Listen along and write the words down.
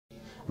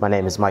My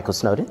name is Michael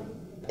Snowden,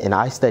 and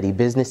I study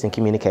business and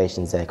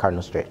communications at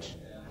Cardinal Stritch.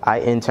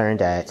 I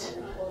interned at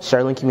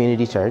Sherland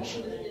Community Church,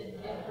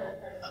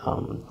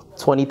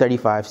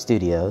 2035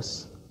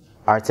 Studios,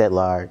 Arts at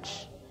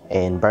Large,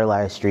 and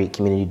Burleigh Street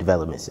Community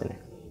Development Center.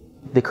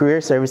 The Career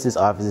Services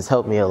Office has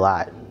helped me a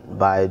lot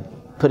by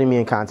putting me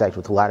in contact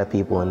with a lot of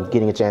people and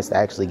getting a chance to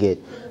actually get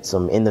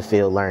some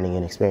in-the-field learning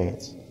and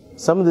experience.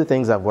 Some of the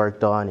things I've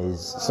worked on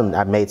is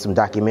I've made some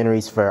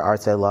documentaries for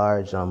Arts at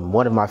Large.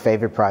 One of my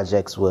favorite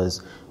projects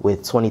was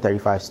with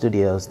 2035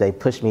 Studios. They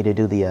pushed me to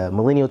do the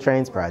Millennial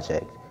Trains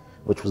project,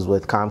 which was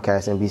with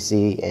Comcast,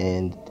 NBC,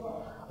 and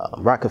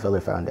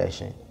Rockefeller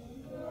Foundation.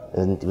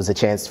 And it was a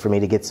chance for me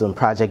to get some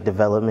project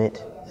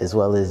development as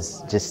well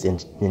as just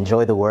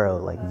enjoy the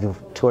world, like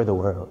tour the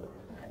world.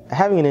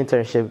 Having an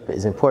internship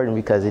is important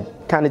because it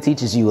kind of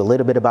teaches you a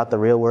little bit about the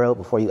real world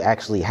before you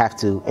actually have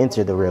to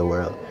enter the real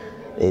world.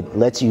 It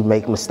lets you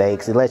make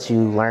mistakes. It lets you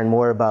learn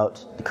more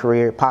about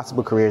the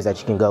possible careers that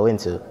you can go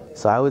into.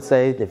 So I would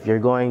say if you're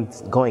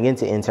going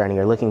into interning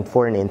or looking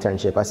for an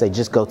internship, I say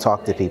just go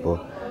talk to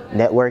people.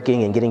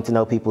 Networking and getting to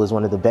know people is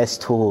one of the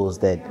best tools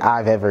that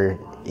I've ever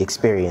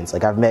experienced.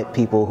 Like I've met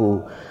people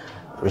who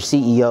were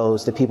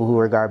CEOs to people who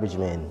were garbage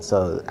men.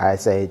 So I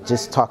say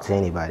just talk to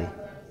anybody.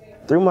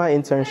 Through my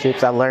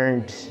internships, I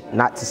learned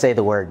not to say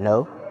the word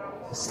no,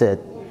 just to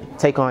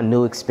take on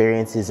new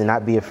experiences and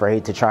not be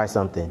afraid to try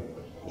something.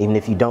 Even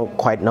if you don't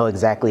quite know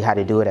exactly how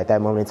to do it at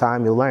that moment in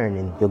time, you'll learn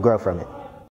and you'll grow from it.